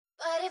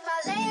But if I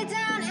lay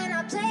down and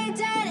I play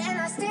dead and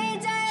I stay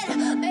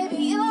dead, maybe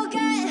you'll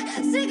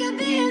get sick of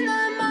being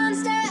the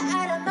monster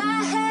out of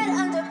my head,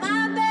 under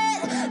my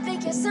bed.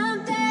 Think you're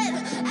something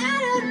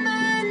out of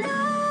my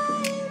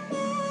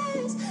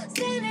nightmares,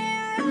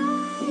 standing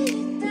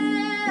right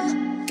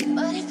there.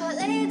 But if I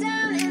lay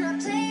down and I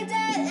play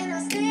dead and I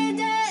stay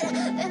dead,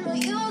 then will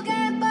you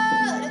get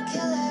bored of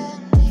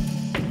killing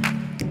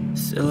me?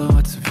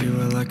 Silhouettes of you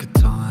are like a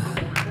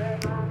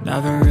taunt.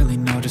 Never really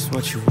know just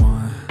what you want.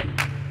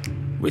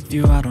 With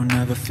you I don't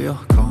ever feel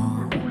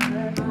calm.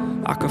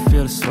 I can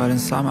feel the sweat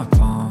inside my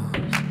palms.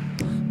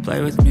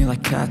 Play with me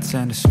like cats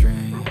and a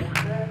string.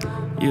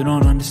 You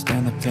don't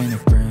understand the pain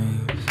it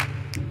brings.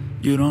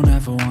 You don't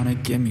ever wanna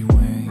give me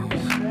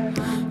wings.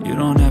 You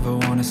don't ever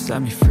wanna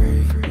set me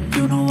free.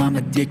 You know I'm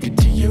addicted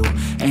to you,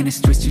 and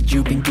it's twisted,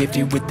 you've been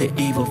gifted with the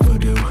evil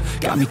voodoo.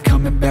 Got me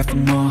coming back for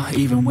more,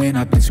 even when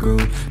I've been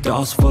screwed.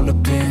 Dolls full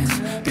of pins,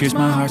 pierce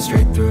my heart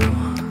straight through.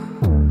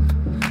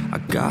 I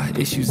got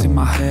issues in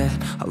my head,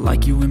 I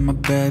like you in my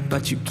bed,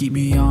 but you keep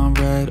me on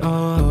red.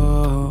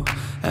 Oh,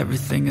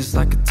 everything is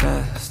like a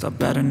test. I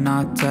better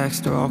not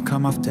text or I'll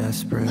come off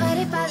desperate. But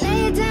if I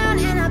lay down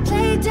and I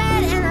play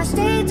dead and I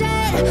stay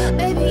dead,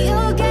 maybe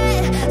you'll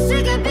get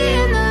sick of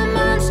being the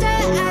monster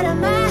out of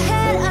my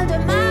head, under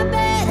my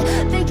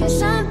bed. Think you're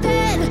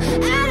something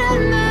out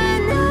of my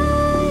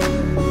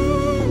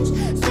nightmares,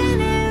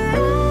 standing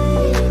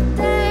right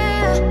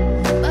there.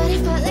 But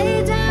if I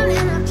lay down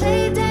and I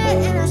play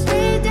dead and I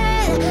stay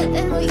dead,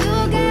 then will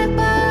you get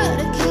bored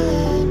of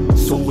killing me?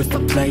 So if I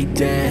play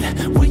dead,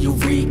 will you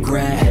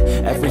regret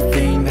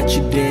everything that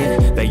you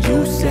did, that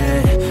you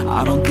said?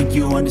 I don't think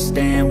you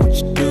understand what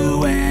you're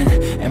doing,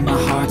 and my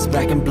heart's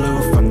black and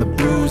blue from the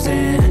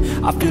bruising.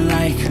 I feel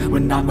like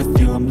when I'm with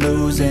you I'm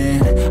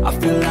losing. I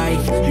feel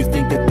like you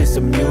think that this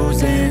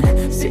amusing,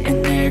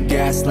 sitting there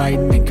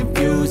gaslighting and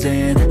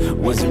confusing.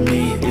 Was it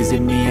me? Is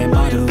it me? Am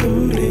I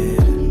deluded?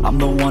 I'm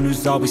the one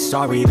who's always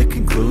sorry, the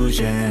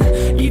conclusion.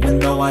 Even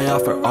though I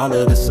offer all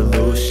of the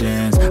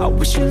solutions, I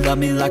wish you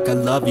loved me like I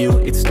love you,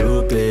 it's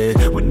stupid.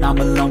 When I'm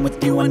alone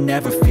with you I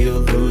never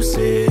feel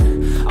lucid.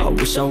 I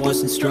wish I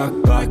wasn't struck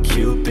by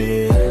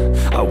Cupid.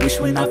 I wish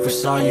when I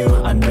first saw you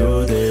I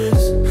knew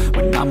this.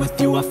 When I'm with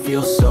you I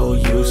feel so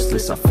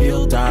useless, I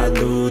feel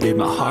diluted,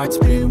 my heart's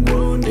been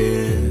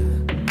wounded.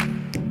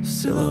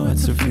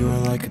 Silhouettes of you are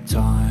like a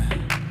taunt.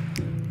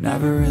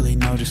 Never really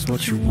know just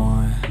what you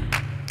want.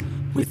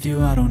 With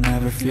you I don't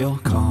ever feel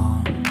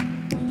calm.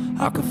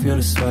 I can feel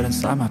the sweat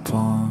inside my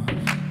palms.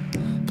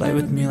 Play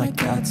with me like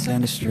cats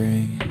and a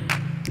string.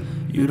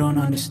 You don't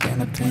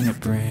understand the pain it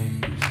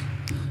brings.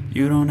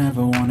 You don't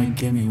ever wanna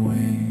give me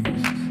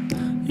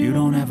wings. You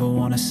don't ever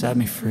wanna set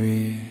me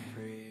free.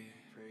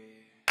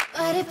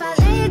 But if I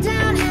lay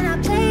down and I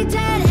play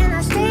dead and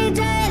I stay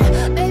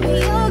dead, maybe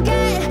you'll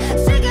get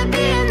sick of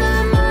being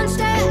the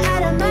monster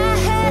out of my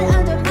head,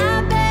 under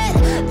my bed.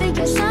 Think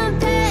you're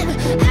something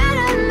out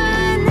of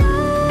my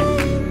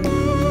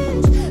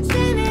nightmares,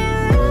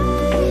 standing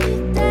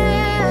right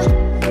there.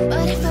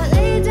 But if I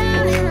lay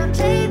down and I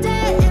play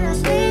dead and I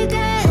stay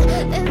dead,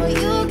 then will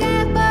you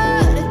get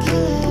bored of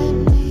killing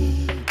me?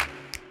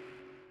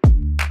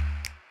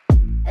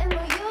 Then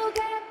will you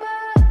get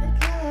bored of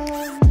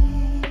killing me?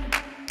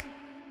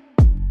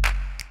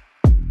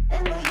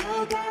 And will you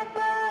get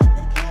bored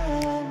of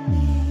killing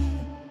me?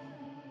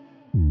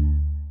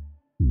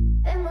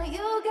 And will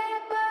you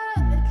get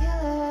bored of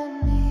killing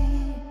me?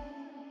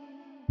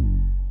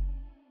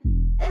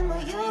 And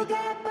will you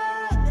get bored?